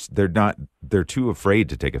too afraid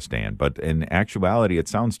to take a stand. But in actuality, it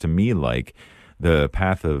sounds to me like the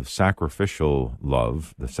path of sacrificial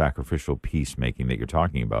love, the sacrificial peacemaking that you're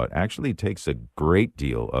talking about, actually takes a great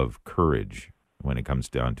deal of courage when it comes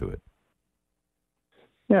down to it.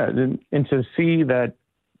 Yeah, and to see that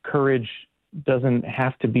courage doesn't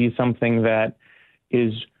have to be something that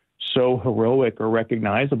is so heroic or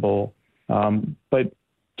recognizable, but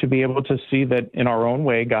to be able to see that in our own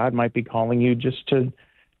way, God might be calling you just to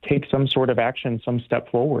take some sort of action, some step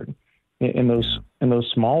forward. In those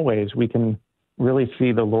small ways, we can really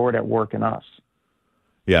see the Lord at work in us.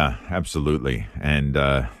 Yeah, absolutely. And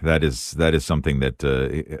that is something that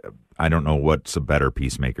I don't know what's a better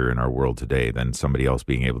peacemaker in our world today than somebody else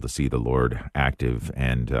being able to see the Lord active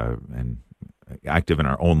and active in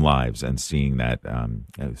our own lives and seeing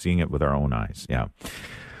it with our own eyes. Yeah.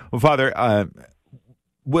 Well, Father,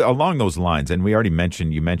 along those lines, and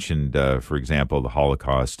you mentioned, for example, the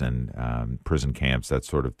Holocaust and prison camps, that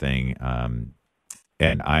sort of thing.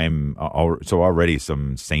 And so already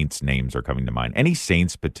some saints' names are coming to mind. Any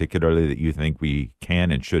saints particularly that you think we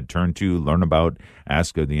can and should turn to, learn about,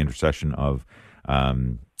 ask of the intercession of,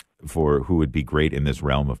 for who would be great in this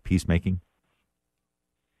realm of peacemaking?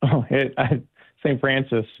 Oh, St.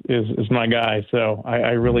 Francis is my guy. So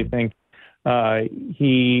I really think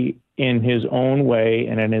he, in his own way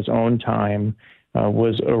and in his own time,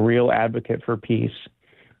 was a real advocate for peace.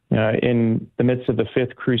 In the midst of the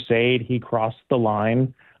Fifth Crusade, he crossed the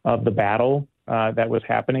line of the battle that was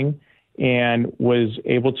happening and was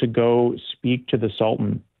able to go speak to the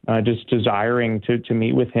Sultan just desiring to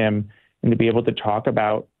meet with him and to be able to talk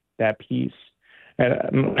about that peace.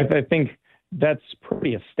 And I think that's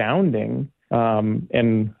pretty astounding.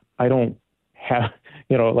 And I don't have,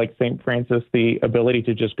 like St. Francis, the ability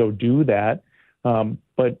to just go do that.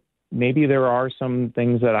 But maybe there are some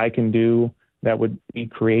things that I can do that would be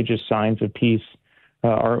courageous signs of peace,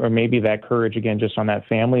 or maybe that courage, again, just on that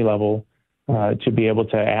family level, to be able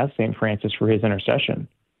to ask St. Francis for his intercession,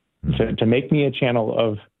 to make me a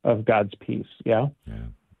channel of God's peace. Yeah.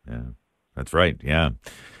 That's right.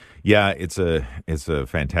 Yeah, it's a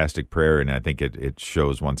fantastic prayer, and I think it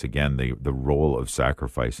shows once again the role of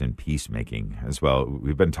sacrifice in peacemaking as well.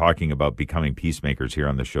 We've been talking about becoming peacemakers here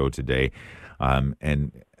on the show today,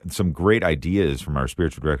 and some great ideas from our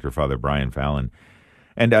spiritual director, Father Brian Fallon.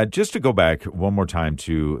 And just to go back one more time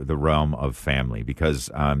to the realm of family, because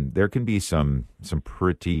there can be some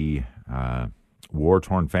pretty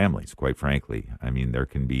war-torn families, quite frankly. I mean, there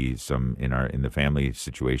can be some in the family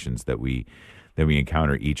situations that we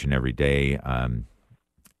encounter each and every day.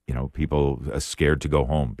 People are scared to go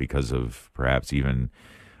home because of perhaps even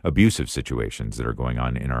abusive situations that are going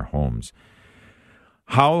on in our homes.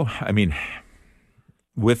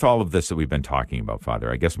 With all of this that we've been talking about,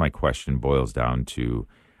 Father, I guess my question boils down to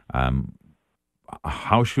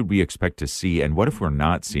how should we expect to see, and what if we're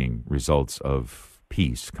not seeing results of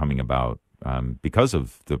peace coming about because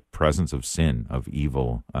of the presence of sin, of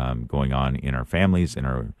evil going on in our families,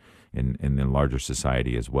 in the larger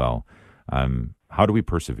society as well? How do we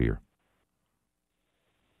persevere?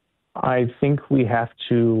 I think we have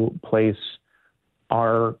to place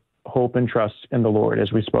our hope and trust in the Lord,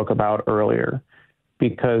 as we spoke about earlier,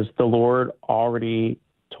 because the Lord already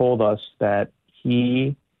told us that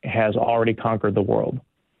he has already conquered the world.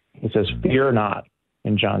 He says, "Fear not,"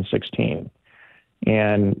 in John 16.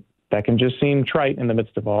 And that can just seem trite in the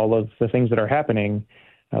midst of all of the things that are happening.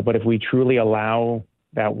 But if we truly allow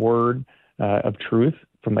that word of truth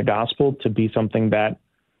from the gospel to be something that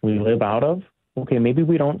we live out of, okay, maybe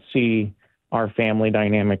we don't see our family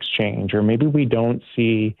dynamics change, or maybe we don't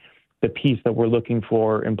see the peace that we're looking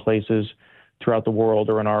for in places throughout the world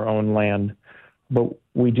or in our own land. But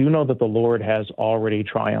we do know that the Lord has already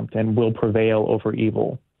triumphed and will prevail over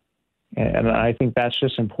evil. And I think that's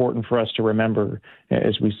just important for us to remember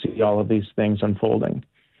as we see all of these things unfolding.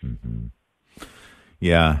 Mm-hmm.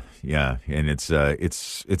 Yeah, and it's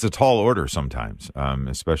a tall order sometimes,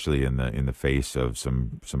 especially in the face of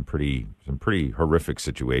some pretty horrific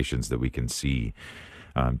situations that we can see,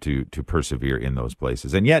 to persevere in those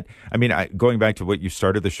places. And yet, going back to what you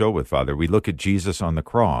started the show with, Father, we look at Jesus on the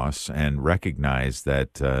cross and recognize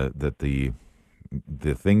that the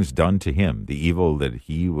things done to him, the evil that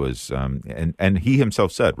he was, and he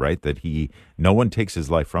himself said, right, that no one takes his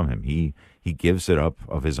life from him. He gives it up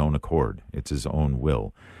of his own accord. It's his own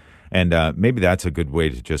will. And maybe that's a good way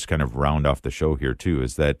to just kind of round off the show here, too,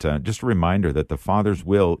 is that just a reminder that the Father's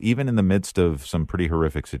will, even in the midst of some pretty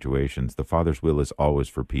horrific situations, the Father's will is always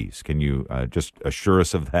for peace. Can you just assure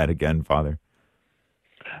us of that again, Father?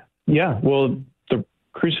 Yeah, well, the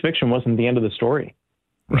crucifixion wasn't the end of the story.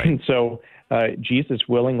 Right. And so Jesus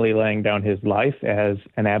willingly laying down his life as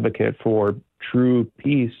an advocate for true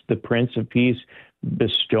peace, the Prince of Peace,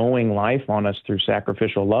 bestowing life on us through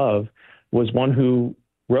sacrificial love, was one who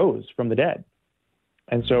rose from the dead.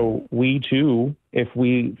 And so we too, if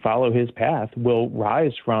we follow his path, will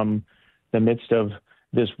rise from the midst of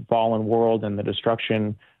this fallen world and the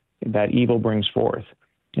destruction that evil brings forth.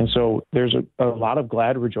 And so there's a lot of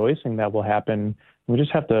glad rejoicing that will happen. We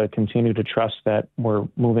just have to continue to trust that we're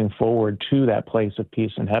moving forward to that place of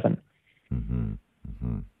peace in heaven. Mm-hmm.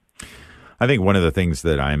 Mm-hmm. I think one of the things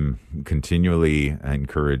that I'm continually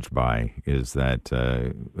encouraged by is that,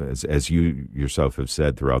 as you yourself have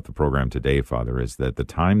said throughout the program today, Father, is that the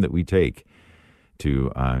time that we take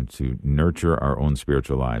to nurture our own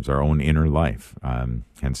spiritual lives, our own inner life,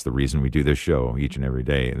 hence the reason we do this show each and every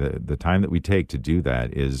day, the time that we take to do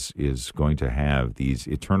that is going to have these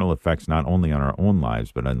eternal effects not only on our own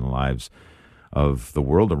lives, but on the lives of the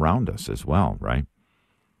world around us as well, right?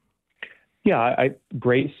 Yeah,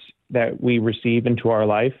 grace that we receive into our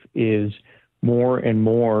life is more and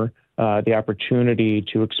more the opportunity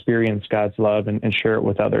to experience God's love and share it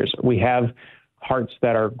with others. We have hearts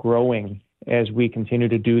that are growing as we continue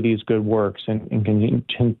to do these good works and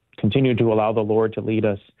continue to allow the Lord to lead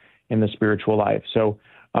us in the spiritual life. So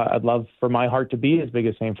I'd love for my heart to be as big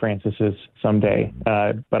as St. Francis's someday,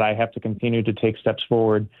 but I have to continue to take steps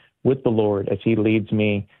forward with the Lord as he leads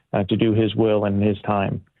me to do his will in his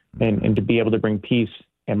time and to be able to bring peace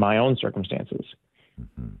in my own circumstances.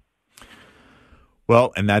 Mm-hmm.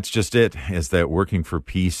 Well, and that's just it, is that working for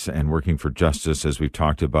peace and working for justice, as we've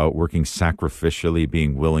talked about, working sacrificially,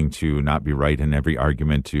 being willing to not be right in every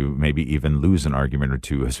argument, to maybe even lose an argument or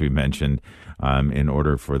two, as we mentioned, in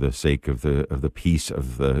order for the sake of the peace,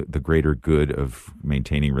 of the greater good of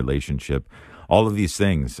maintaining relationship. All of these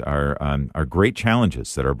things are great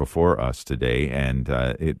challenges that are before us today, and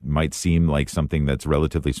it might seem like something that's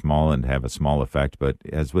relatively small and have a small effect, but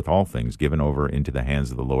as with all things, given over into the hands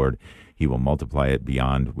of the Lord, He will multiply it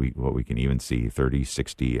beyond what we can even see, 30,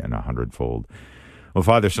 60, and 100-fold. Well,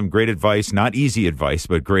 Father, some great advice, not easy advice,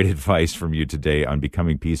 but great advice from you today on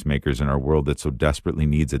becoming peacemakers in our world that so desperately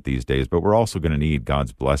needs it these days. But we're also going to need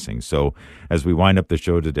God's blessing. So as we wind up the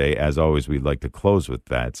show today, as always, we'd like to close with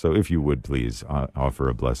that. So if you would please offer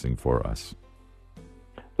a blessing for us.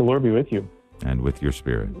 The Lord be with you. And with your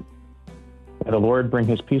spirit. May the Lord bring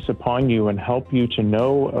His peace upon you and help you to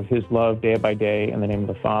know of His love day by day, in the name of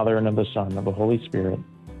the Father, and of the Son, and of the Holy Spirit.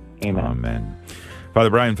 Amen. Amen.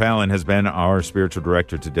 Father Brian Fallon has been our spiritual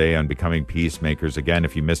director today on Becoming Peacemakers. Again,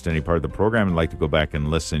 if you missed any part of the program and like to go back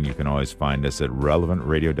and listen, you can always find us at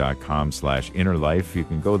relevantradio.com/innerlife. You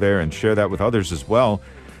can go there and share that with others as well.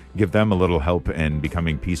 Give them a little help in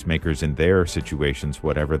becoming peacemakers in their situations,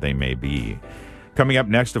 whatever they may be. Coming up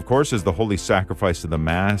next, of course, is the Holy Sacrifice of the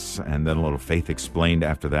Mass, and then a little Faith Explained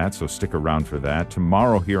after that, so stick around for that.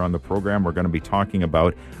 Tomorrow here on the program, we're going to be talking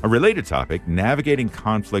about a related topic, navigating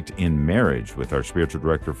conflict in marriage, with our spiritual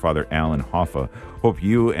director, Father Alan Hoffa. Hope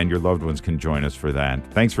you and your loved ones can join us for that.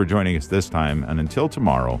 Thanks for joining us this time, and until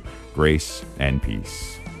tomorrow, grace and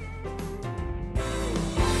peace.